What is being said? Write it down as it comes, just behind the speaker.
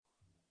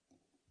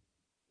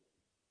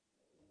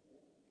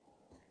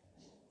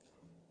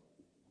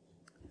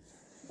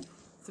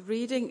The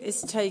reading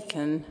is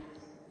taken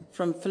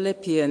from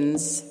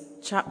Philippians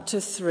chapter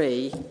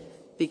 3,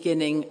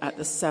 beginning at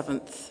the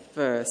 7th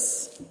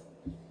verse.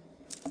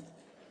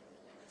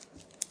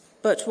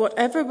 But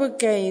whatever were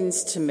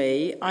gains to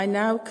me, I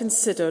now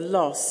consider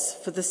loss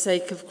for the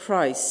sake of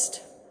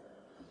Christ.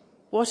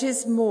 What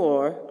is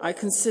more, I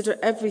consider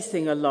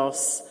everything a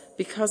loss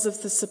because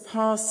of the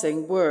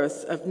surpassing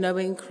worth of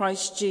knowing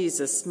Christ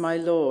Jesus, my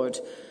Lord,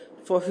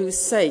 for whose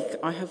sake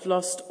I have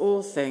lost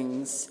all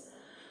things.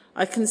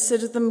 I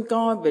consider them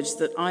garbage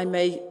that I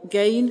may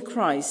gain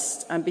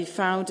Christ and be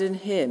found in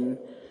him,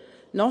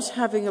 not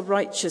having a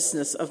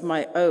righteousness of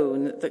my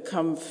own that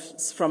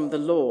comes from the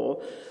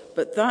law,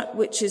 but that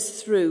which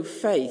is through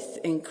faith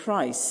in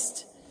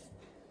Christ,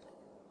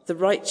 the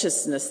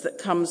righteousness that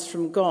comes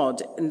from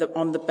God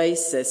on the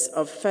basis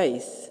of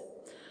faith.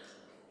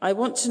 I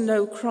want to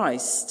know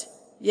Christ,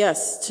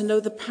 yes, to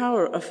know the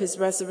power of his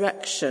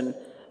resurrection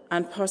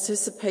and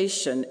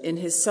participation in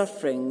his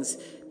sufferings,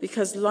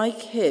 because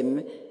like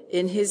him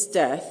in his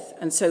death,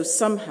 and so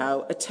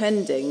somehow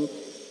attaining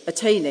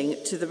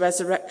to the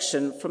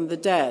resurrection from the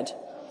dead.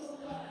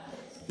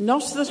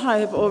 Not that I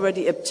have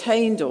already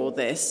obtained all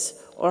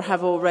this, or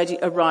have already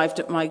arrived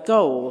at my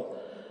goal,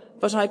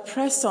 but I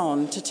press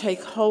on to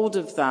take hold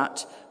of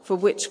that for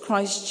which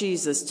Christ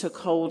Jesus took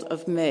hold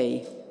of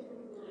me.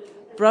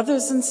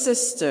 Brothers and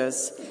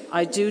sisters,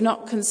 I do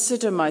not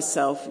consider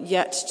myself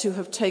yet to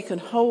have taken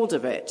hold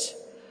of it,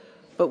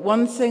 but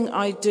one thing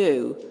I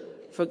do,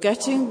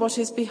 forgetting what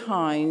is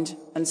behind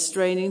and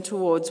straining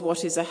towards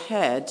what is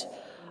ahead,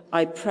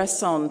 I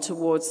press on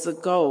towards the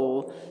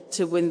goal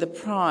to win the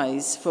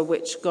prize for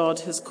which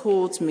God has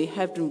called me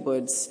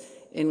heavenwards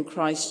in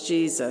Christ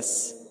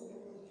Jesus.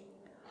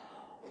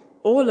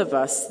 All of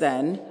us,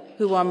 then,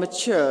 who are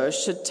mature,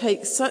 should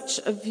take such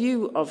a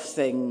view of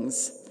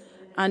things.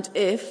 And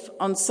if,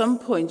 on some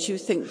point, you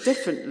think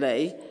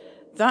differently,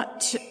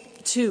 that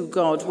too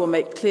God will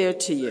make clear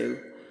to you.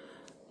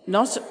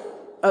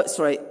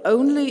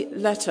 Only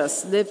let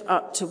us live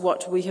up to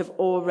what we have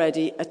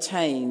already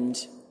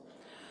attained.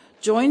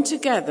 Join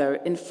together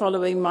in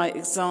following my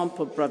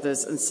example,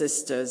 brothers and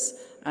sisters,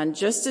 and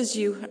just as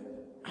you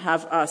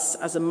have us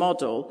as a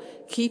model,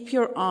 keep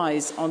your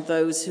eyes on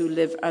those who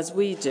live as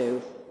we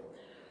do.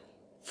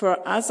 For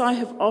as I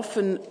have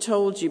often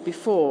told you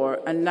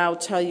before, and now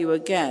tell you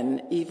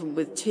again, even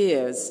with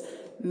tears,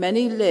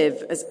 many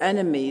live as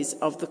enemies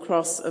of the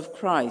cross of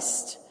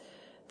Christ.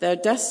 Their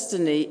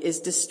destiny is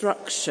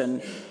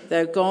destruction,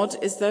 their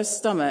God is their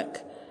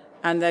stomach,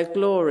 and their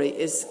glory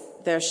is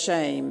their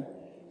shame.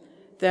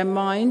 Their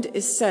mind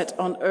is set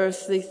on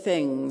earthly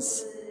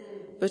things,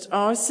 but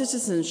our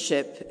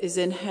citizenship is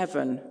in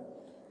heaven,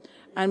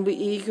 and we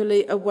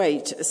eagerly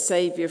await a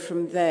Saviour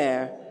from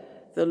there,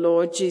 the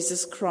Lord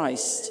Jesus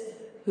Christ,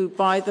 who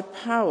by the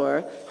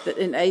power that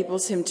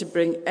enables him to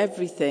bring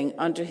everything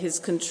under his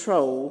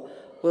control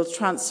will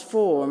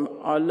transform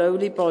our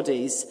lowly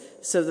bodies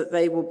so that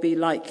they will be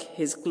like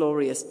his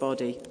glorious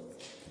body.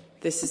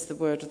 This is the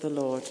word of the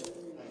Lord.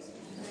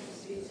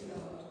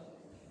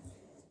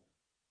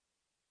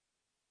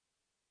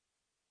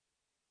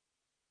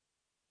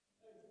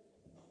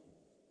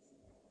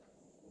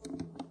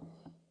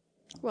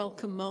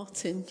 Welcome,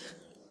 Martin.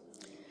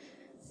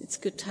 It's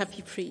good to have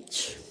you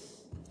preach.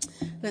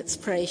 Let's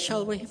pray,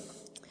 shall we?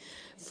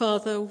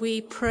 Father,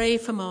 we pray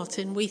for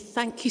Martin. We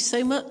thank you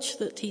so much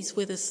that he's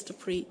with us to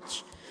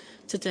preach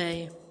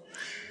today.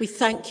 We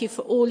thank you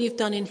for all you've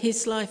done in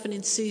his life and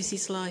in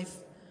Susie's life.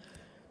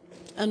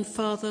 And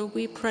Father,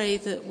 we pray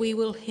that we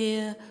will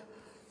hear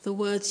the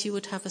words you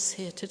would have us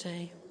hear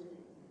today,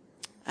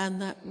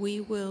 and that we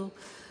will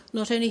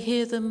not only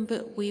hear them,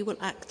 but we will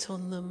act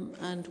on them,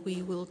 and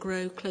we will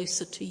grow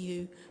closer to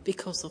you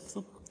because of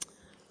them.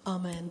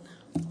 Amen.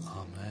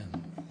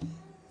 Amen.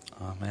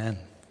 Amen.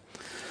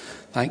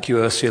 Thank you,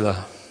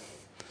 Ursula.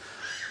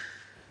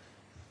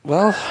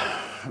 Well,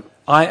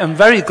 I am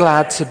very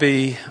glad to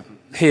be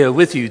here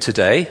with you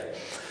today.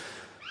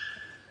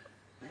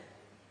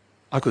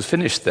 I could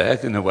finish there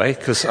in a way,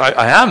 because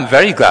I am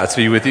very glad to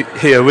be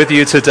here with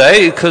you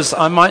today, because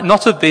I might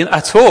not have been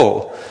at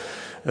all.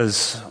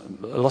 As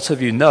a lot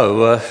of you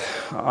know,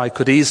 I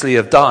could easily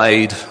have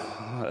died,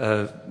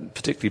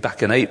 particularly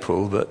back in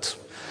April, but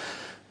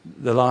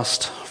the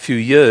last few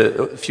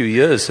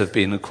years have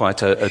been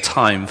quite a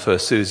time for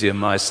Susie and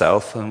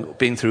myself, and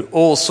been through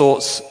all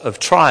sorts of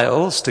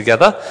trials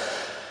together.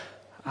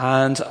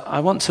 And I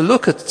want to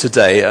look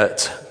today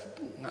at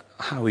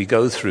how we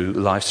go through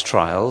life's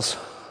trials,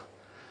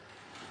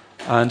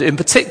 and in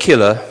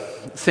particular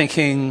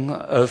thinking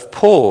of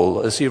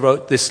Paul as he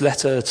wrote this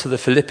letter to the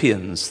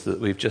Philippians that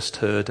we've just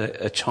heard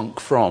a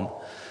chunk from.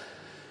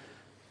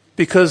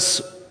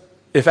 Because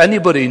if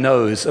anybody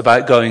knows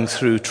about going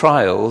through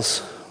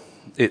trials,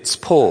 it's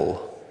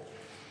Paul.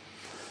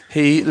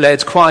 He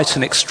led quite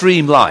an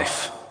extreme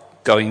life,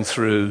 going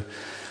through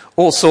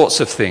all sorts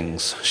of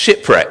things.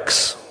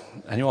 Shipwrecks.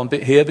 Anyone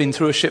here been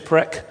through a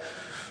shipwreck?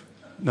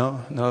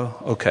 No?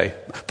 Okay.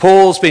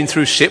 Paul's been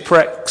through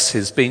shipwrecks,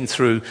 he's been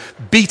through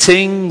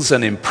beatings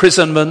and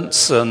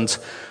imprisonments and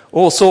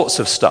all sorts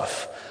of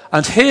stuff.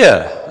 And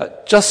here,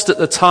 just at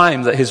the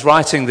time that he's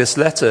writing this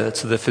letter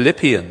to the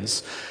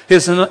Philippians,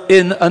 he's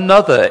in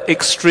another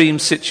extreme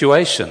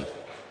situation.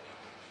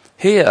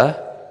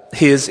 Here,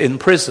 he is in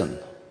prison.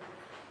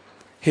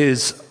 He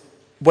is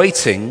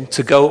waiting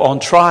to go on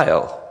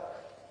trial.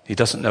 He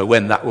doesn't know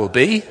when that will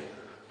be,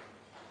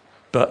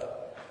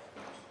 but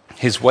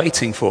he's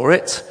waiting for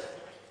it,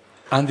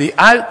 and the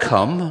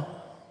outcome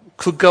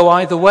could go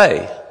either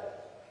way.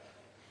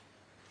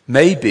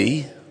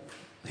 Maybe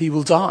he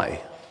will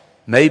die.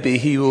 Maybe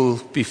he will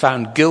be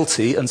found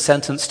guilty and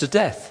sentenced to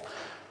death.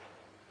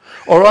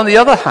 Or on the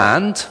other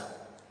hand,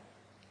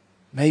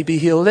 maybe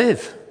he'll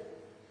live.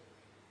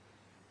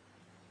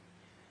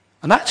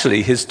 And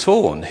actually he's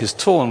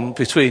torn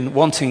between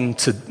wanting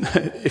to,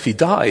 if he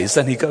dies,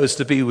 then he goes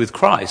to be with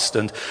Christ.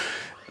 And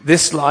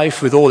this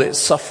life with all its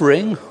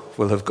suffering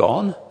will have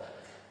gone.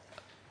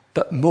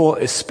 But more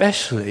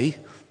especially,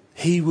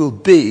 he will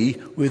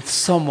be with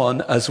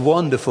someone as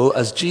wonderful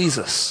as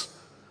Jesus.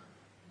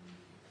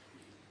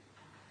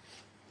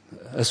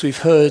 As we've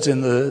heard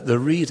in the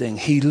reading,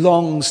 he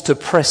longs to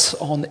press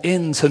on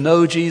in to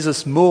know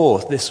Jesus more,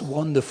 this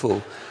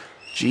wonderful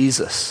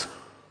Jesus.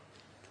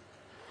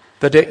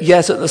 But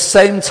yet at the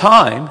same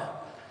time,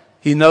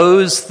 he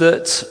knows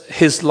that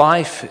his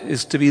life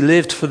is to be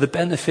lived for the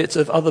benefit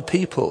of other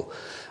people.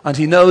 And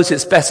he knows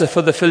it's better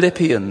for the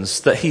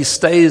Philippians that he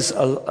stays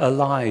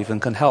alive and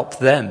can help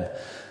them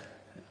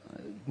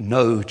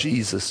know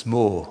Jesus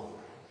more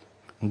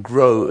and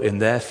grow in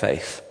their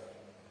faith.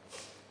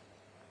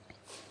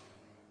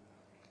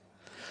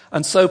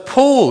 And so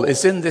Paul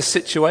is in this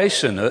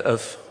situation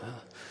of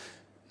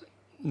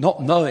not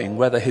knowing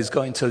whether he's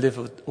going to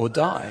live or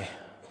die.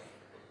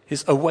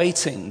 He's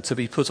awaiting to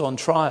be put on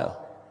trial.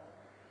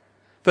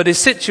 But his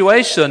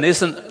situation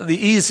isn't the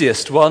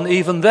easiest one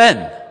even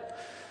then.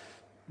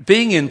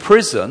 Being in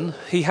prison,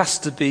 he has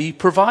to be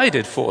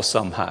provided for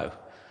somehow.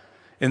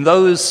 In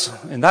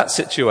that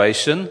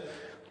situation,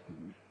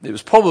 it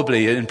was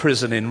probably in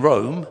prison in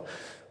Rome.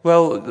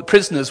 Well, the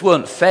prisoners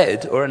weren't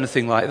fed or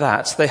anything like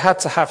that. They had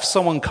to have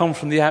someone come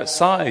from the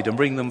outside and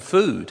bring them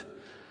food.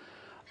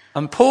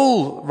 And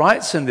Paul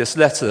writes in this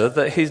letter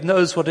that he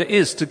knows what it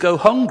is to go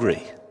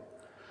hungry.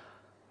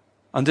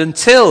 And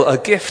until a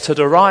gift had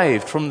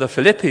arrived from the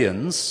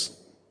Philippians,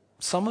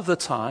 some of the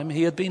time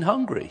he had been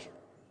hungry.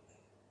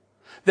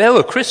 There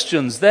were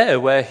Christians there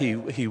where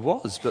he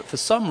was, but for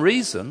some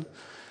reason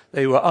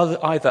they were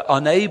either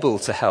unable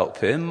to help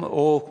him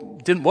or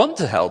didn't want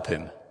to help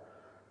him.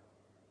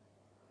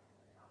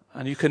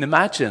 And you can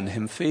imagine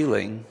him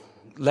feeling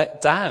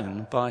let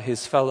down by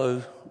his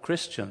fellow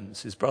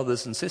Christians, his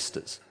brothers and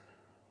sisters.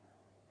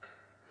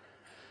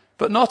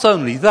 But not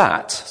only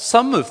that,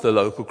 some of the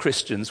local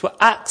Christians were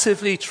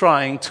actively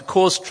trying to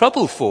cause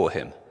trouble for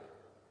him.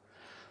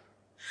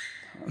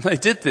 They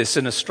did this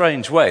in a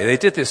strange way. They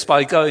did this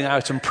by going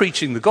out and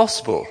preaching the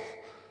gospel.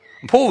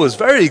 And Paul was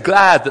very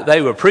glad that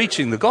they were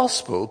preaching the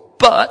gospel,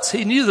 but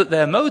he knew that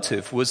their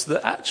motive was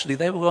that actually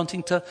they were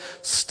wanting to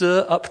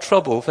stir up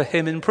trouble for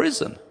him in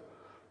prison.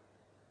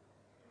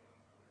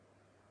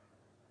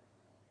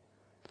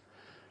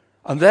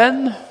 And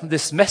then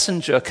this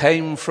messenger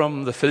came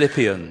from the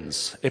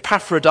Philippians,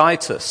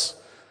 Epaphroditus.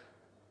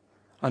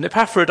 And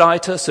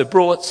Epaphroditus had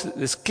brought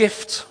this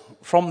gift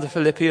from the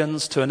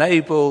Philippians to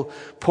enable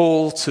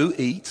Paul to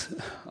eat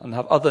and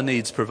have other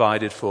needs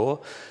provided for.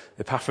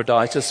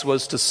 Epaphroditus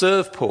was to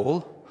serve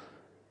Paul.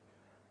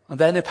 And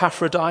then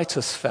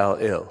Epaphroditus fell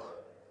ill.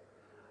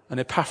 And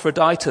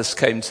Epaphroditus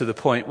came to the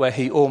point where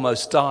he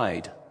almost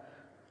died.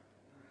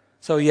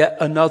 So yet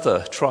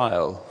another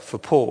trial for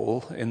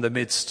Paul in the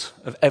midst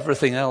of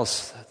everything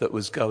else that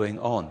was going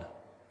on.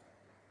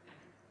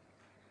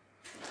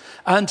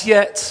 And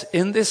yet,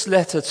 in this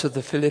letter to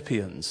the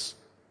Philippians,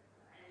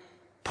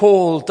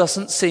 Paul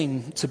doesn't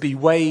seem to be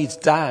weighed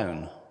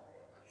down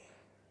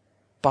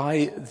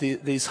by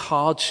these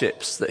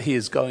hardships that he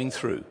is going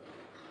through,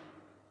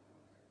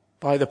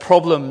 by the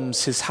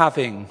problems he's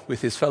having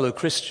with his fellow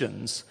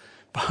Christians,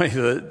 by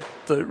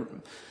the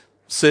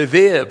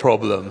severe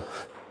problem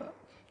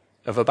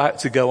of about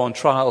to go on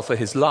trial for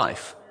his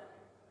life,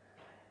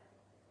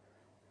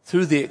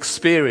 through the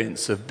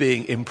experience of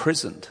being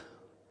imprisoned.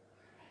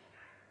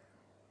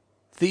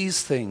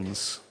 These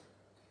things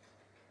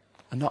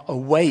are not a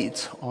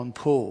weight on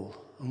Paul.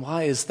 And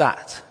why is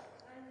that?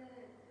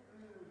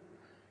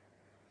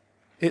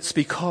 It's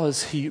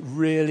because he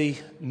really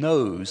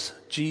knows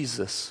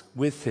Jesus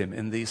with him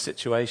in these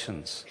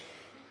situations.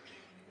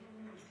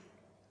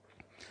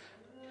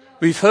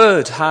 We've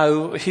heard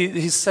how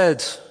he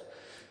said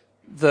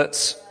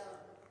that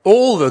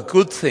all the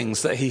good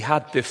things that he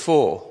had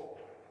before,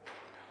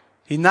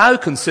 he now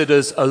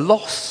considers a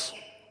loss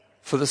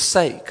for the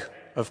sake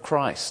of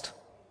Christ.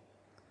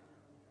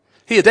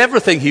 He had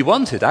everything he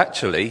wanted,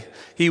 actually.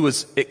 He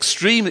was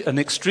an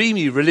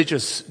extremely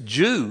religious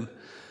Jew,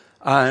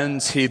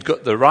 and he'd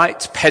got the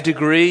right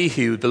pedigree,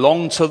 he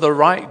belonged to the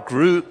right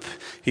group,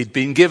 he'd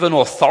been given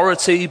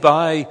authority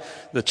by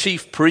the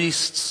chief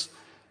priests,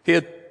 he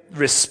had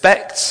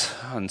respect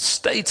and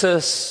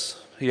status,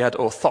 he had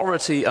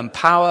authority and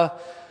power,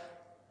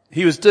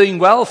 He was doing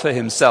well for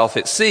himself,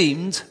 it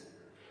seemed.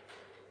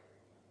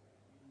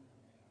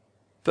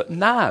 But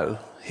now,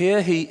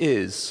 here he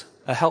is,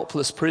 a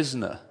helpless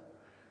prisoner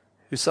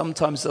who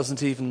sometimes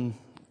doesn't even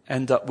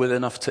end up with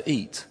enough to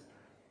eat.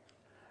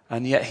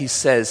 And yet he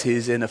says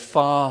he's in a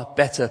far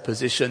better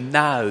position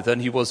now than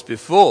he was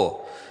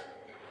before.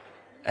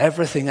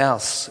 Everything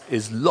else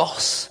is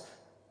loss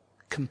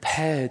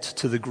compared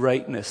to the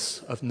greatness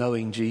of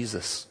knowing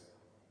Jesus.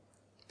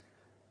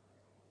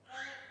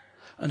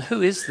 And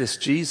who is this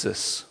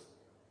Jesus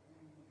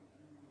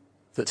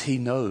that he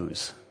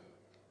knows?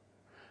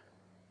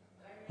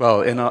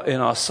 Well, in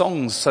our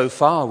songs so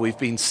far, we've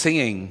been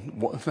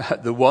singing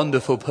the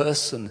wonderful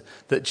person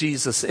that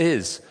Jesus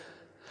is.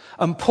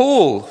 And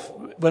Paul,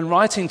 when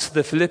writing to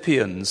the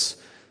Philippians,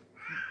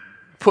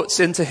 puts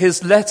into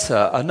his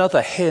letter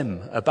another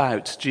hymn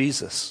about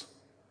Jesus.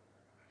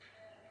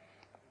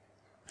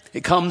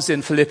 It comes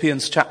in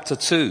Philippians chapter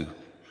 2.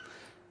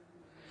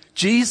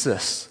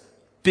 Jesus,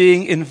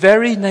 being in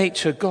very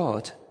nature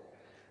God,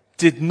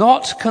 did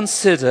not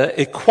consider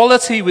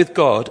equality with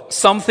God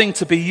something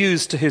to be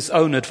used to his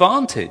own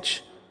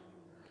advantage,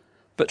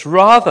 but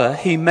rather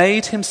he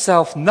made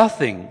himself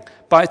nothing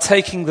by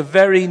taking the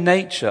very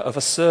nature of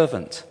a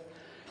servant,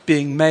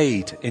 being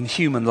made in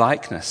human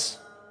likeness.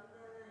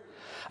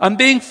 And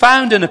being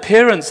found in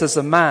appearance as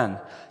a man,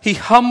 he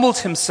humbled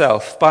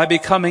himself by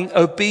becoming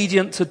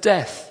obedient to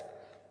death,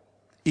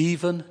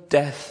 even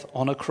death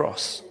on a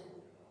cross.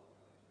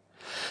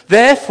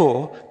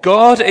 Therefore,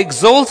 God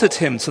exalted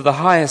him to the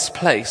highest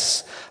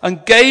place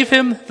and gave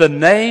him the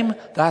name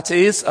that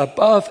is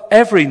above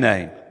every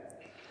name,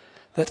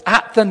 that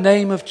at the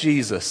name of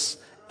Jesus,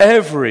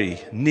 every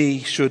knee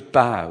should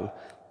bow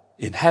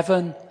in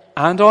heaven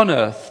and on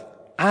earth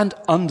and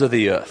under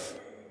the earth,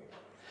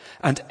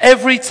 and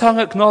every tongue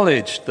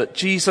acknowledge that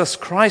Jesus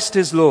Christ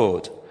is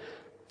Lord,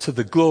 to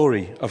the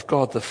glory of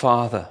God the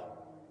Father.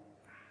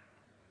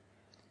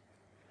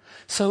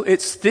 So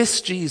it's this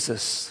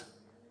Jesus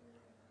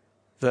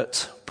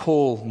that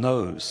Paul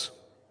knows.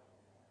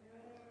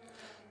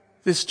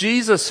 This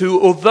Jesus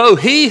who, although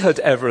he had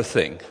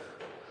everything,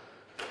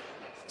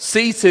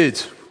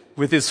 seated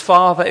with his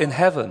Father in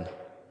heaven,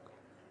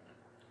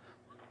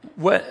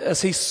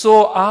 as he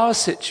saw our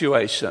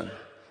situation,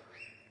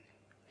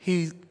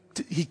 he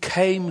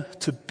came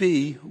to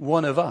be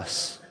one of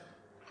us.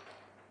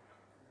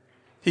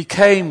 He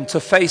came to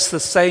face the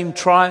same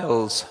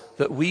trials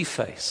that we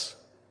face.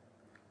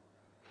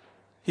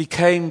 He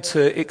came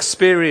to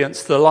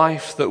experience the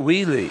life that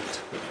we lead.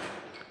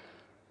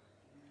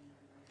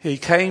 He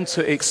came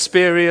to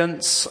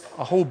experience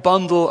a whole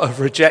bundle of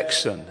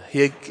rejection.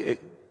 He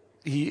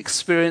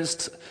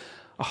experienced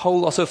a whole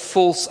lot of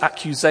false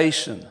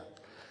accusation,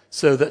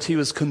 so that he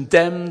was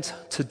condemned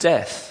to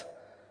death.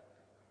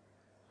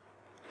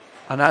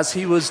 And as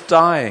he was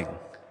dying,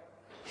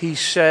 he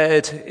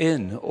shared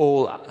in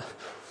all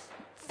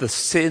the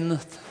sin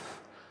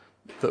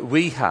that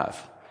we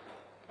have.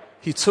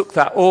 He took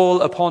that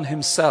all upon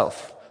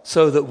himself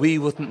so that we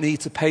wouldn't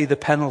need to pay the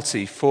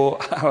penalty for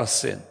our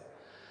sin.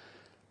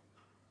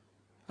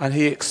 And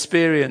he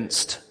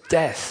experienced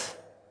death,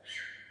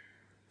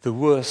 the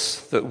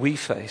worst that we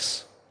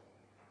face.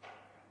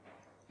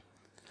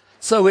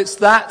 So it's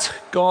that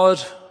God,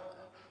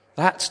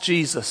 that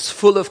Jesus,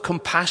 full of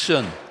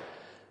compassion,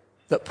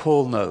 that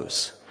Paul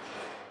knows.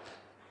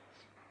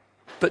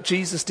 But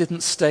Jesus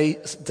didn't stay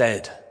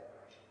dead.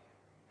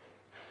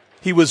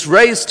 He was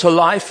raised to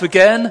life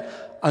again,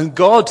 and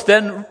God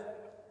then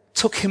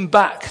took him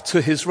back to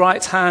his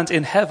right hand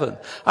in heaven.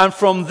 And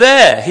from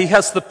there, he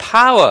has the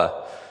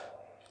power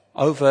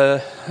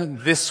over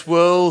this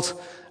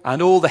world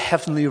and all the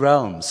heavenly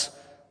realms.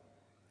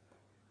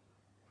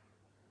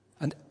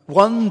 And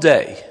one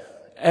day,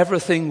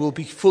 everything will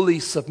be fully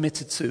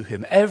submitted to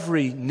him.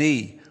 Every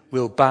knee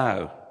will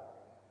bow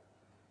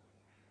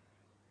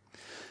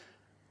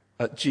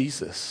at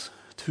Jesus,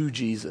 to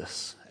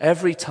Jesus.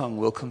 Every tongue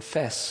will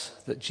confess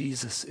that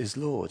Jesus is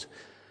Lord.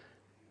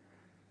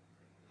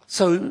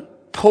 So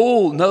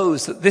Paul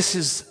knows that this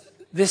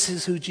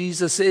is who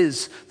Jesus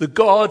is. The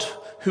God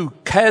who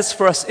cares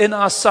for us in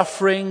our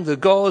suffering, the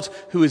God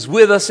who is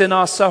with us in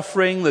our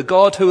suffering, the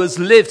God who has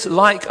lived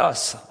like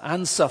us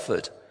and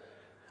suffered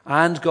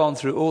and gone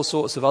through all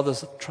sorts of other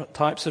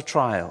types of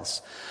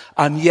trials.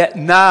 And yet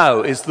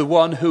now is the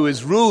one who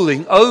is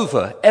ruling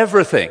over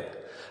everything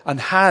and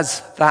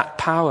has that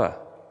power.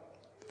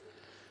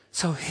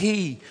 So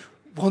he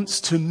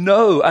wants to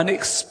know and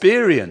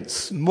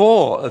experience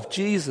more of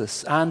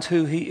Jesus and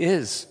who he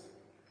is.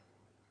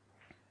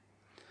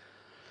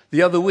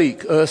 The other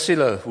week,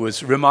 Ursula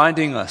was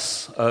reminding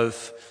us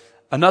of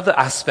another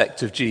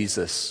aspect of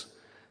Jesus.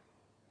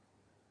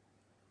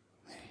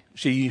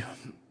 She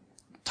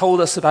told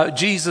us about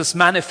Jesus'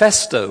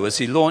 manifesto as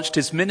he launched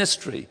his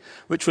ministry,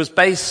 which was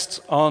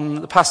based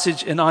on the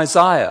passage in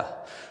Isaiah,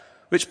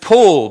 which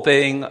Paul,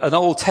 being an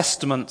Old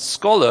Testament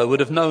scholar, would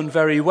have known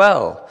very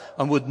well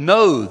and would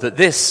know that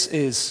this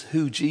is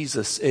who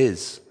Jesus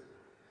is.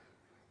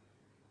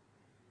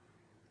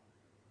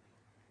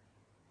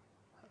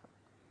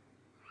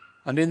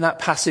 And in that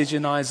passage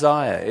in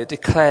Isaiah, it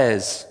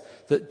declares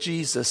that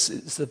Jesus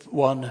is the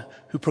one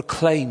who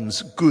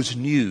proclaims good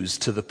news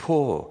to the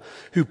poor,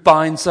 who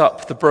binds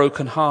up the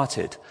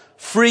brokenhearted,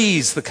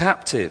 frees the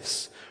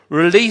captives,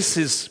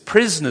 releases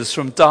prisoners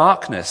from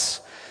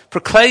darkness,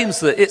 proclaims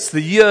that it's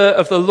the year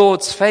of the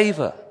Lord's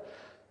favor.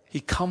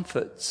 He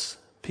comforts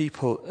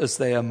people as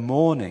they are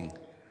mourning,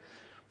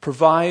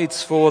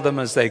 provides for them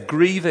as they're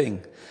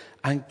grieving,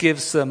 and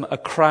gives them a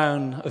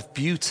crown of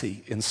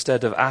beauty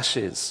instead of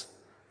ashes,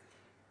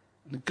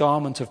 a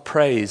garment of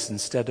praise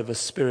instead of a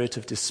spirit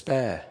of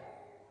despair.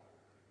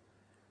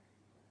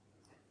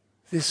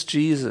 This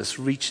Jesus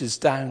reaches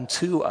down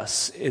to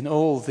us in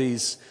all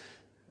these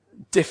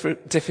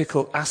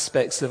difficult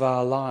aspects of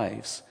our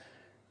lives.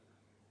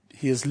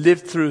 He has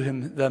lived through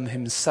them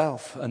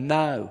himself, and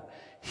now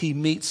he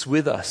meets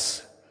with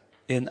us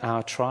in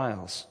our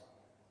trials.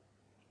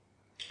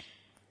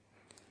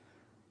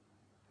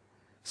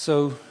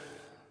 So,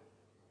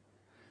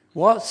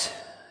 what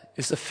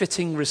is a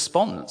fitting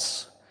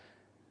response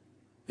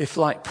if,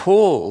 like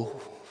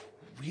Paul,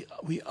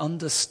 we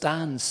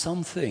understand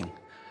something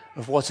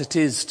of what it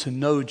is to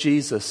know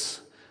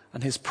Jesus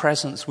and his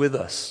presence with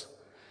us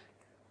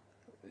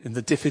in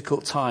the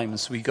difficult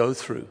times we go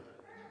through?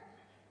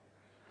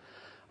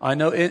 I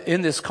know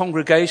in this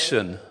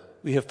congregation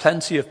we have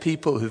plenty of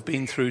people who've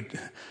been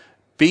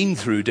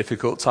through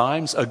difficult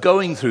times, are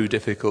going through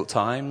difficult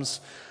times,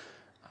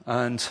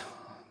 and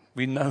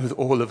we know that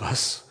all of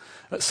us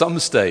at some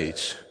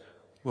stage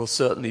will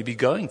certainly be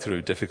going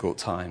through difficult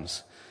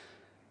times.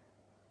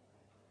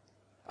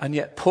 And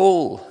yet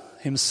Paul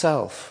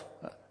himself,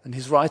 in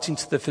his writing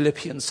to the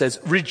Philippians, says,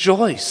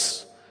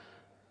 rejoice.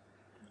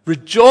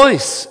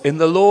 Rejoice in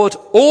the Lord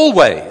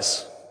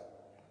always,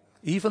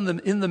 even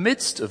in the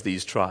midst of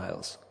these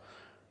trials.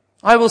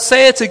 I will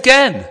say it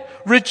again,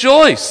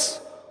 rejoice.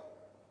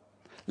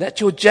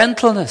 Let your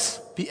gentleness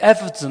be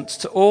evident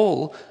to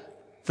all.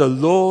 The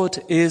Lord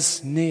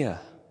is near.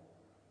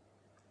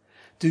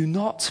 Do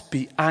not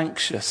be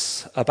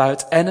anxious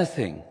about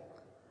anything,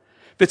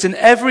 but in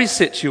every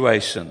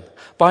situation,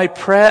 by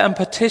prayer and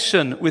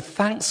petition with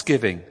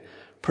thanksgiving,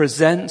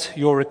 present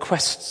your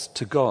requests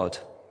to God.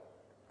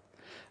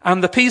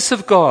 And the peace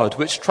of God,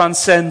 which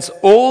transcends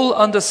all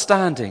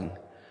understanding,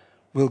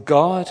 will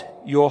guard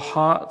your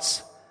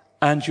hearts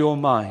and your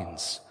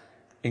minds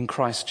in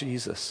Christ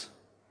Jesus.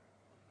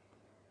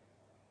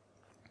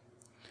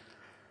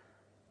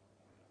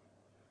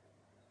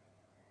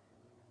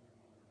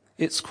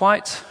 It's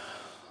quite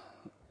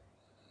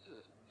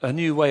a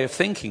new way of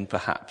thinking,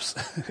 perhaps,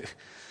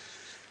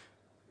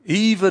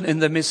 even in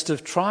the midst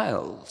of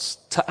trials,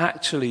 to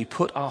actually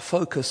put our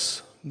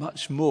focus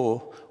much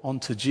more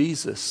onto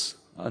Jesus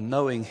and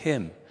knowing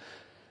him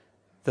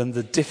than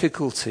the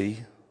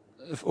difficulty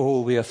of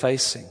all we are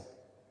facing.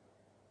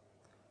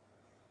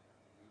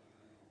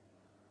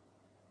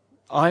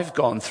 I've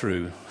gone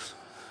through,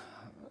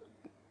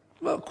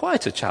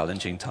 quite a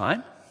challenging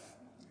time.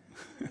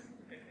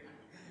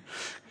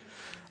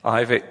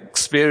 I've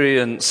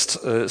experienced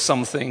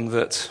something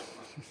that,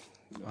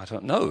 I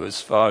don't know,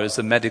 as far as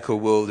the medical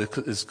world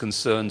is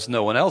concerned,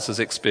 no one else has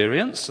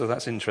experienced, so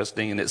that's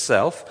interesting in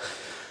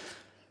itself.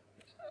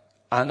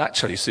 And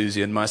actually,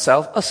 Susie and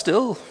myself are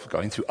still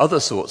going through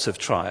other sorts of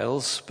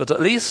trials, but at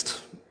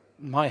least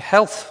my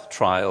health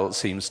trial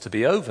seems to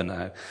be over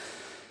now.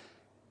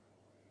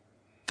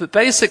 But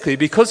basically,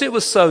 because it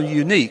was so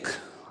unique,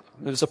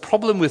 there was a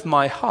problem with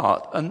my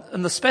heart,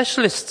 and the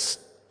specialists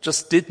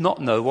just did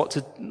not know what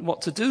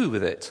to do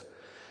with it.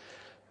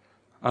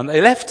 And they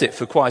left it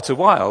for quite a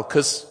while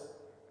because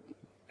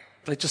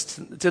they just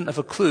didn't have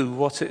a clue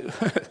what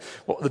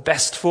the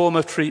best form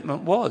of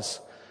treatment was.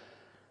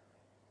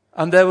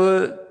 And there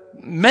were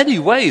many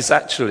ways,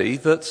 actually,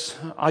 that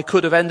I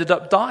could have ended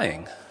up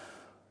dying.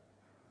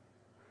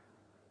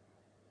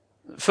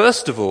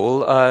 First of all,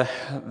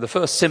 the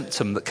first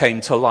symptom that came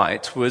to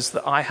light was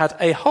that I had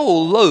a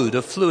whole load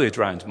of fluid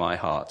round my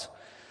heart.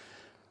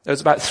 There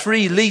was about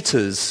 3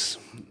 litres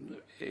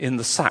in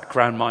the sac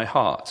round my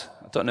heart.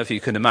 I don't know if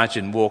you can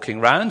imagine walking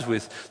around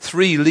with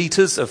 3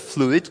 litres of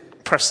fluid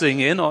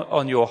pressing in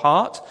on your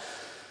heart.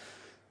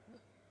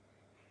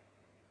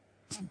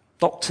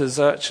 Doctors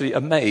are actually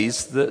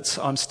amazed that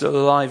I'm still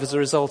alive as a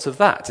result of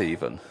that,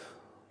 even.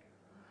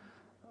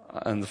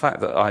 And the fact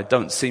that I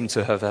don't seem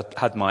to have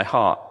had my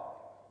heart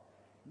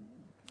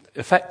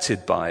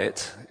affected by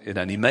it in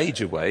any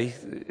major way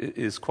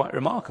is quite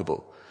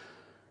remarkable.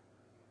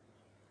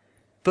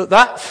 But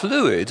that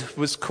fluid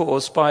was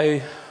caused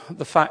by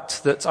the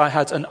fact that I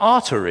had an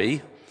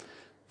artery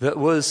that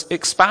was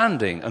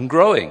expanding and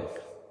growing.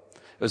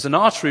 It was an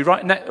artery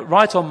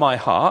right on my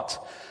heart,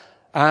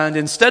 and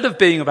instead of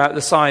being about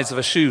the size of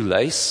a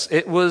shoelace,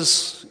 it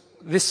was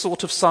this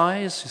sort of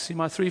size. You see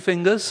my 3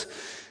 fingers?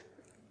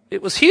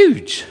 It was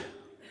huge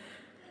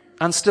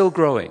and still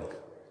growing.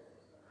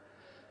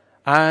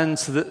 And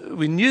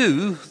we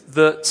knew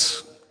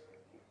that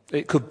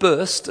it could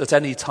burst at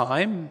any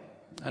time,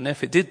 and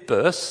if it did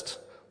burst,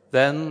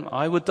 then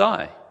I would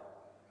die.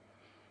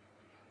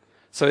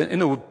 So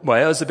in a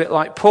way, I was a bit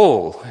like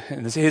Paul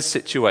in his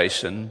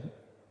situation,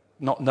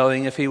 not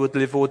knowing if he would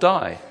live or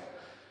die.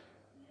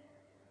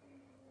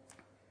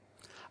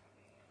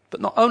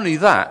 But not only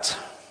that,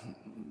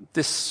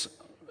 this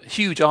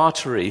huge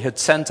artery had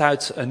sent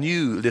out a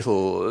new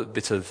little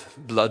bit of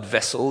blood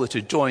vessel that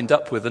had joined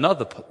up with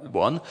another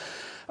one.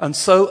 And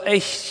so a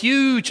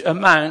huge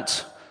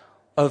amount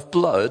of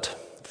blood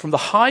from the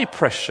high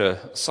pressure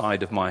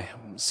side of my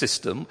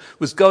system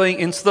was going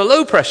into the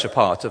low pressure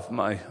part of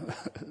my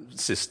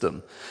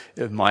system,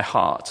 of my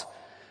heart,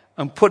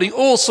 and putting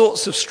all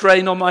sorts of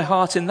strain on my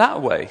heart in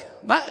that way.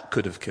 That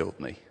could have killed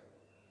me.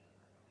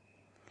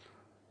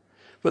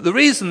 But the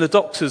reason the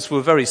doctors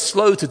were very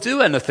slow to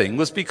do anything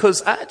was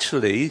because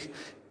actually,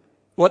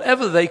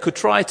 whatever they could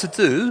try to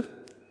do,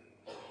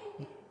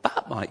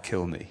 that might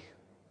kill me.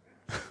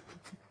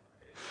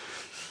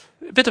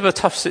 A bit of a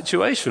tough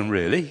situation,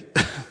 really.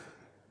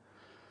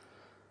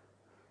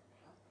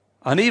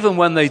 And even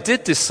when they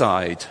did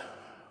decide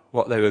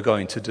what they were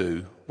going to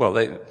do, well,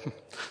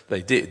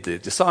 they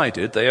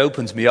decided. They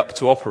opened me up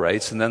to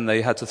operate, and then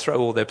they had to throw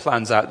all their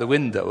plans out the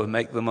window and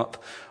make them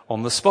up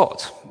on the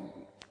spot.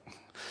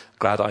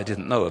 Glad I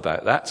didn't know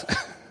about that.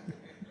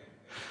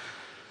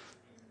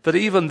 But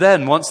even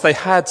then, once they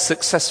had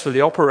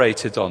successfully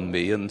operated on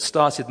me and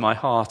started my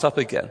heart up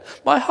again,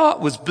 my heart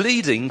was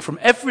bleeding from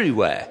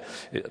everywhere,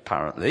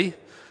 apparently.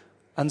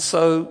 And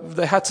so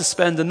they had to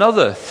spend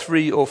another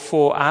 3 or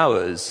 4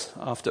 hours,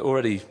 after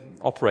already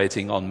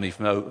operating on me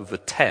from over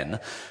 10,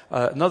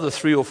 another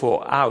 3 or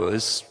 4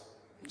 hours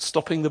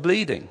stopping the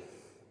bleeding.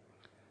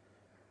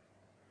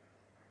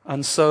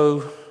 And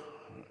so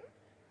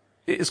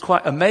it is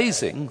quite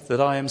amazing that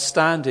I am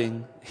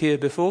standing here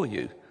before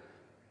you.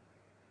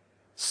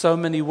 So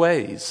many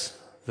ways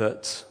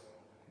that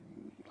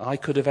I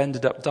could have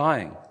ended up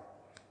dying.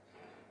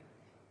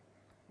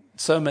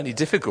 So many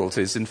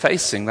difficulties in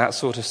facing that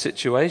sort of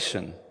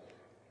situation.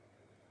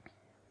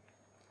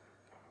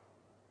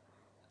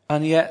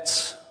 And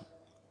yet,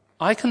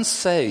 I can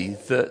say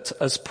that,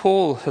 as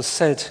Paul has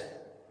said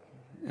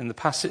in the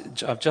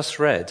passage I've just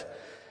read,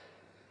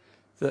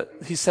 that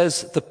he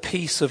says, the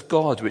peace of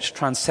God, which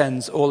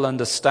transcends all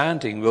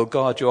understanding, will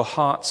guard your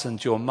hearts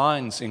and your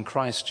minds in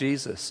Christ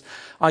Jesus.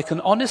 I can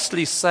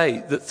honestly say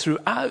that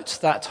throughout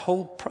that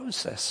whole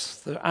process,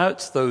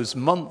 throughout those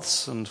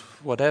months and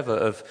whatever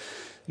of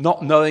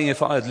not knowing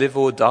if I'd live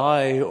or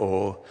die,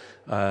 or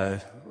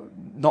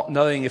not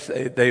knowing if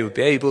they would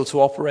be able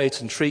to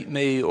operate and treat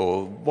me,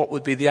 or what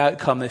would be the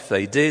outcome if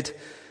they did,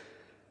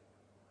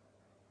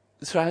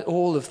 throughout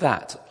all of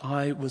that,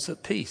 I was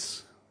at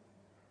peace.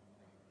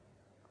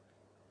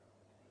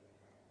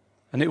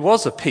 And it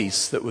was a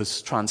peace that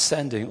was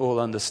transcending all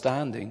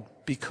understanding,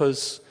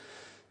 because,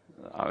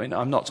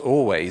 I'm not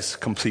always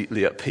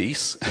completely at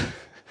peace.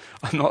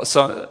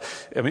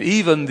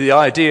 Even the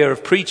idea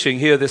of preaching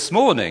here this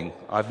morning,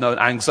 I've known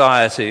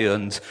anxiety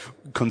and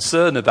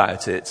concern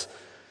about it.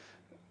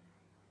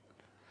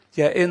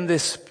 Yet in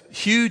this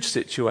huge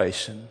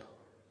situation,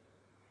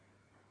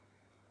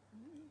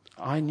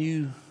 I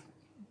knew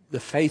the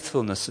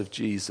faithfulness of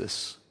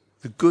Jesus,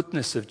 the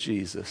goodness of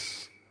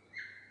Jesus.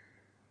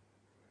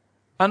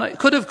 And it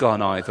could have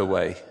gone either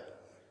way.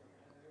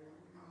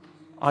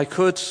 I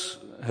could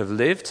have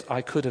lived,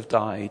 I could have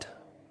died.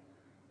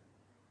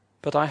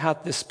 But I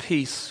had this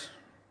peace,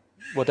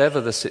 whatever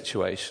the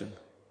situation.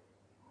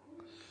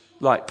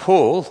 Like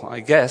Paul, I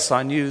guess,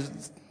 I knew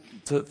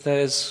that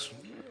there's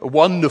a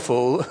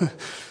wonderful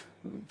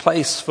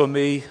place for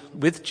me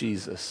with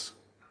Jesus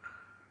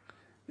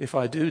if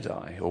I do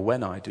die, or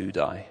when I do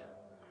die.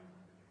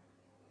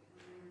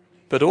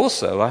 But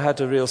also, I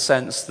had a real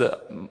sense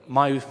that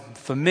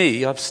for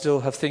me, I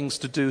still have things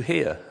to do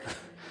here,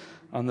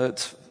 and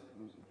that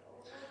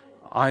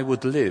I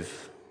would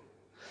live.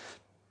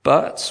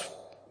 But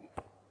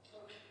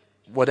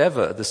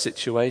whatever the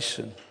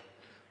situation,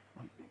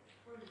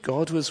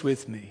 God was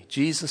with me.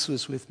 Jesus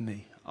was with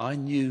me. I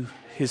knew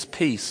his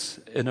peace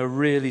in a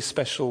really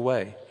special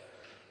way.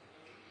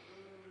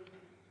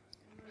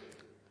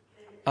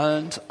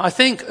 And I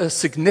think a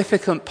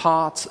significant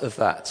part of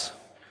that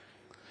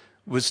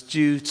was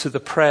due to the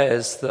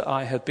prayers that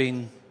I had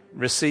been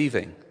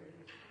receiving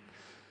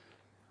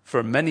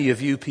from many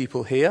of you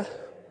people here,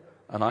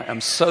 and I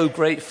am so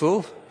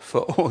grateful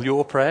for all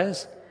your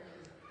prayers.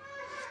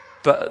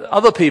 But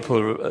other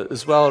people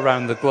as well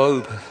around the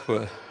globe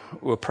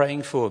were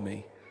praying for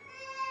me.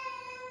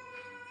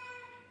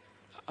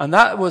 And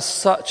that was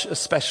such a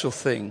special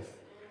thing.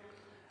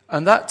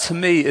 And that to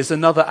me is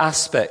another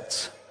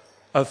aspect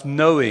of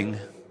knowing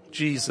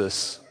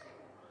Jesus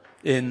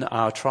in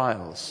our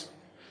trials.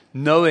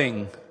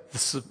 Knowing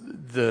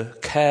the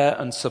care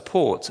and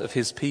support of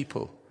his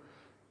people.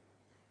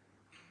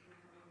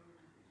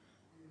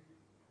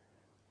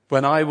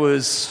 When I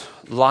was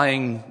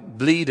lying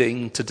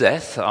bleeding to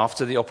death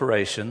after the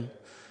operation,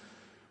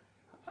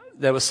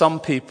 there were some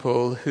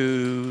people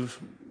who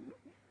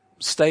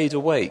stayed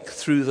awake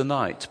through the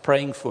night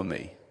praying for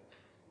me,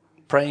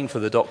 praying for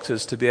the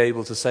doctors to be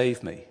able to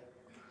save me.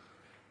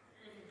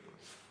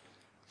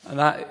 And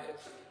that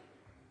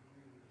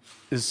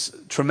is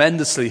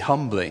tremendously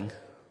humbling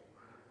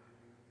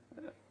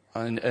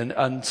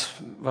and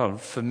well,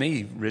 for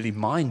me, really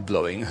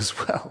mind-blowing as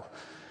well.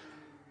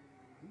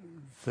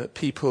 That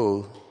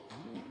people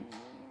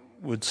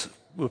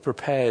were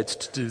prepared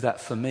to do that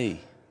for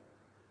me.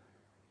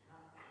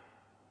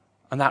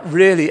 And that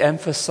really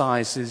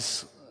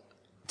emphasizes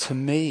to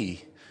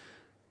me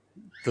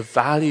the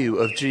value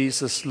of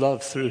Jesus'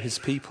 love through his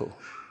people.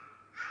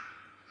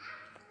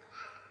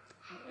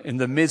 In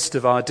the midst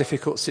of our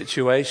difficult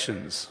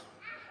situations,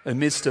 in the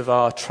midst of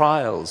our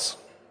trials,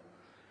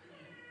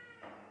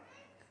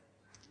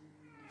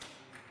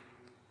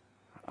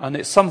 and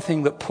it's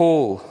something that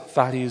Paul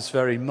values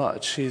very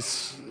much.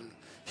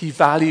 He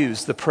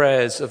values the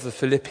prayers of the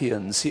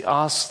Philippians. He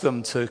asks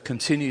them to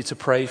continue to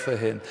pray for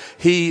him.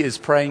 He is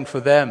praying for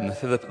them.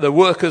 The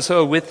workers who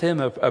are with him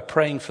are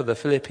praying for the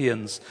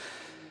Philippians.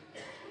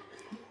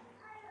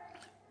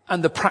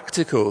 And the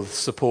practical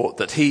support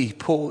that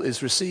Paul,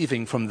 is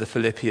receiving from the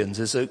Philippians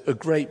is a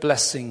great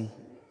blessing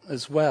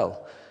as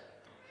well.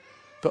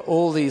 But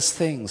all these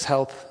things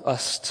help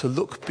us to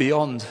look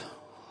beyond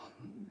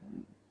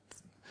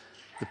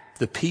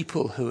the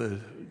people who are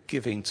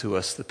giving to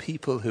us, the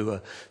people who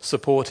are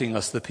supporting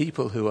us, the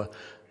people who are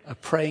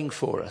praying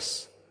for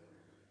us,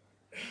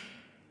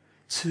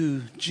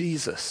 to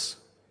Jesus.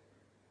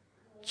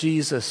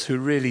 Jesus who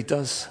really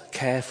does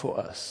care for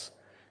us.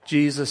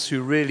 Jesus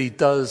who really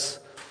does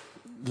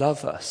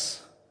love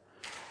us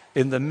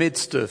in the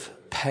midst of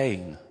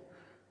pain,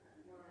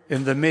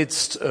 in the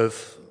midst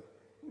of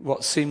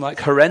what seem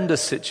like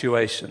horrendous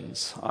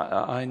situations.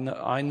 I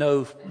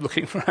know,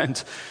 looking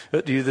around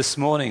at you this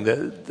morning,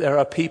 that there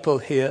are people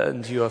here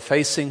and you are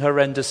facing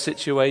horrendous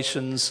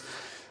situations.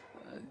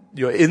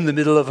 You're in the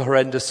middle of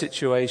horrendous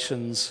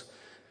situations.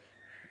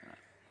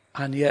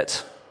 And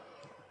yet,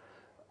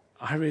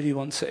 I really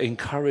want to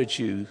encourage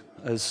you,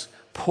 as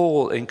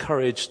Paul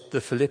encouraged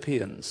the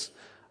Philippians,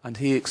 and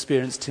he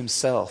experienced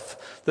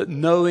himself, that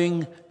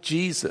knowing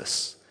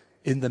Jesus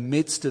in the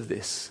midst of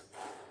this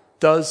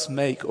does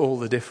make all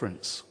the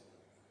difference.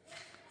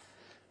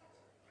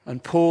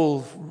 And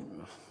Paul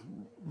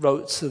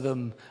wrote to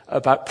them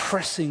about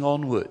pressing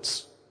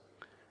onwards,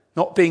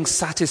 not being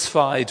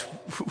satisfied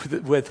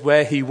with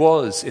where he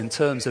was in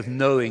terms of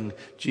knowing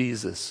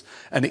Jesus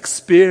and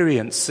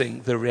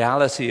experiencing the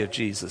reality of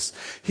Jesus.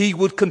 He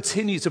would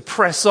continue to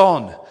press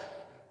on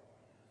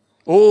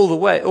all the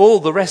way, all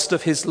the rest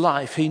of his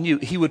life. He knew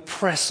he would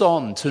press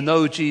on to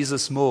know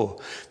Jesus more,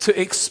 to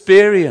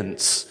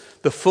experience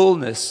the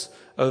fullness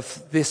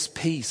of this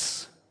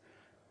peace,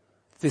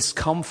 this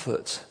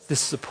comfort,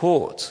 this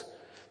support,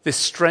 this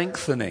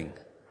strengthening.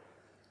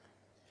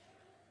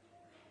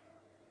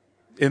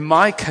 In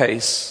my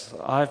case,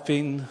 I've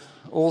been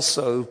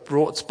also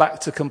brought back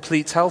to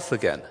complete health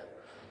again,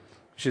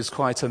 which is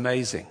quite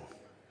amazing.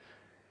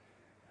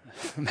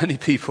 For many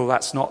people,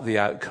 that's not the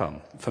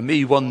outcome. For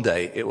me, one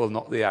day, it will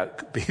not be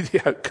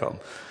the outcome.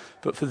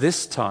 But for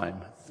this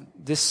time,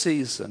 this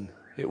season,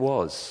 it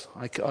was.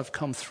 I've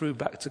come through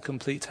back to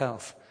complete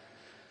health.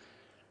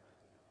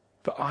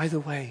 But either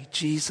way,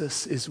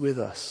 Jesus is with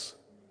us.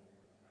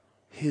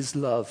 His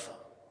love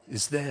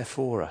is there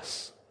for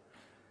us.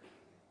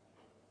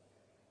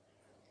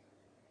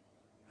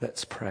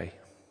 Let's pray.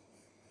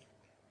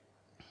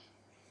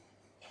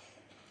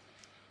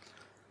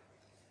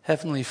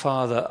 Heavenly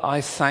Father, I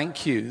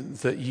thank you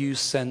that you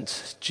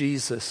sent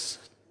Jesus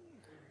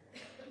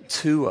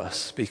to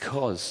us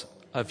because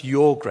of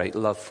your great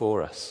love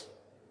for us.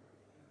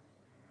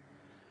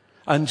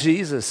 And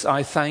Jesus,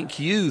 I thank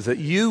you that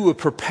you were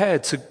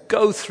prepared to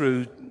go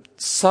through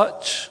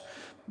such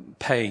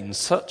pain,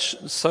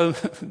 so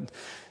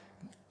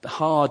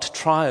hard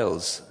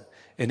trials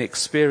in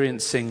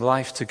experiencing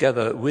life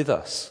together with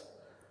us,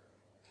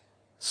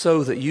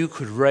 so that you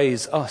could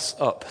raise us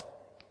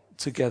up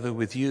together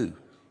with you.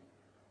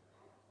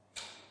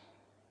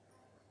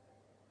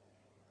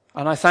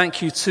 And I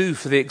thank you too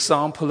for the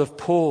example of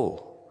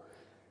Paul,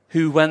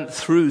 who went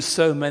through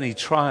so many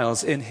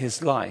trials in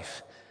his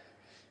life,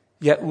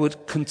 yet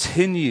would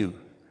continue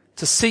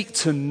to seek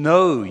to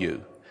know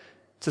you,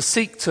 to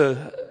seek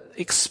to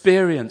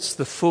experience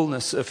the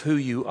fullness of who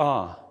you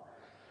are,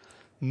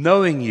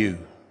 knowing you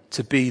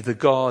to be the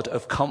God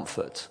of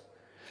comfort,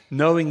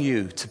 knowing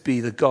you to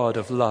be the God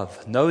of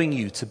love, knowing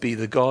you to be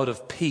the God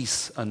of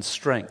peace and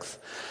strength,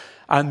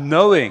 and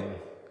knowing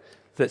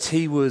that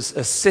he was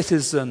a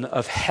citizen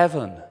of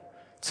heaven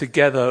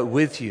together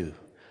with you,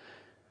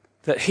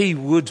 that he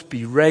would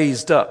be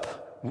raised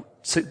up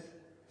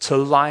to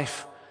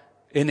life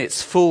in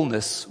its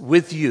fullness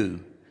with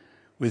you,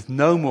 with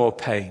no more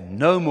pain,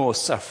 no more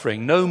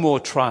suffering, no more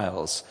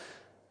trials.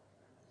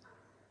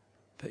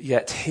 But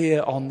yet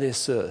here on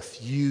this earth,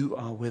 you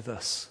are with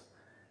us.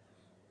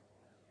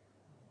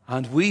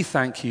 And we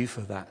thank you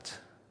for that.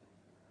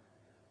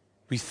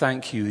 We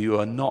thank you, you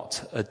are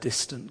not a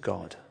distant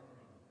God,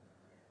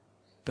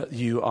 but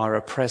you are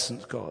a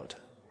present God,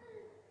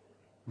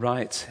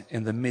 right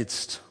in the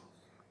midst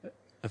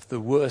of the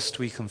worst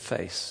we can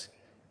face.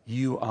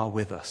 You are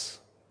with us.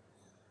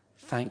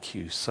 Thank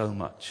you so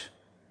much.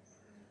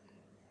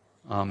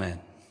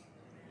 Amen.